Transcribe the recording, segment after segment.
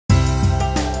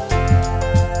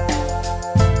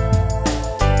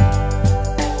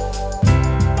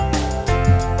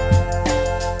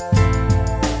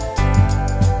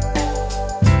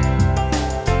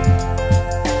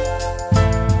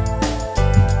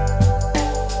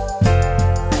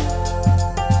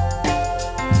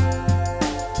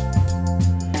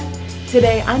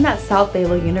Today, I'm at South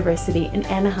Baylo University in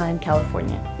Anaheim,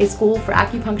 California, a school for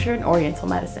acupuncture and oriental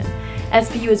medicine.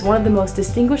 SBU is one of the most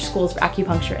distinguished schools for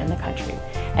acupuncture in the country.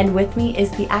 And with me is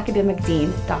the academic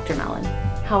dean, Dr. Mellon.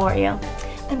 How are you?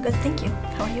 I'm good, thank you.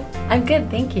 How are you? I'm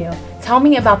good, thank you. Tell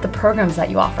me about the programs that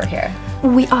you offer here.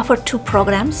 We offer 2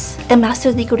 programs, a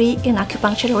master's degree in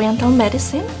acupuncture and oriental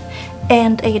medicine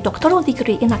and a doctoral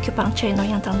degree in acupuncture and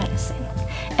oriental medicine.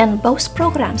 And both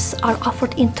programs are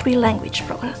offered in 3 language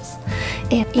programs,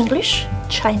 in English,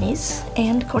 Chinese,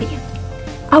 and Korean.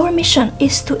 Our mission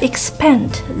is to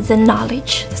expand the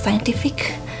knowledge, the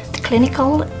scientific, the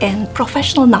clinical, and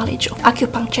professional knowledge of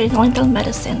acupuncture and oriental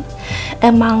medicine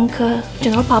among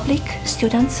general public,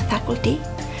 students, faculty,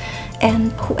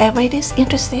 and whoever it is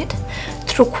interested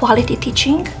through quality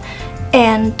teaching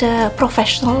and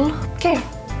professional care.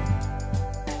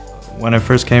 When I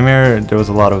first came here, there was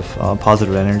a lot of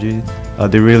positive energy.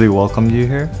 They really welcomed you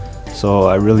here, so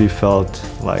I really felt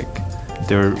like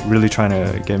they were really trying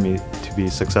to get me to be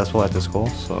successful at the school,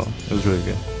 so it was really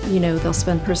good. You know, they'll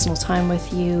spend personal time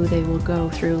with you, they will go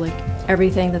through like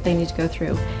everything that they need to go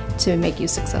through to make you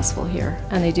successful here,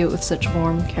 and they do it with such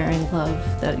warm, caring love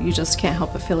that you just can't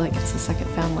help but feel like it's a second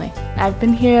family. I've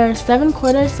been here 7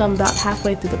 quarters, so I'm about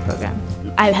halfway through the program.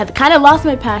 I had kind of lost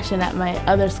my passion at my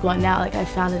other school, and now I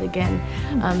found it again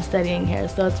studying here,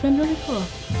 so it's been really cool.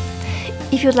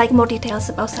 If you'd like more details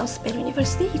about South Baylo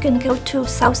University, you can go to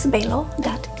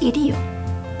southbaylo.edu.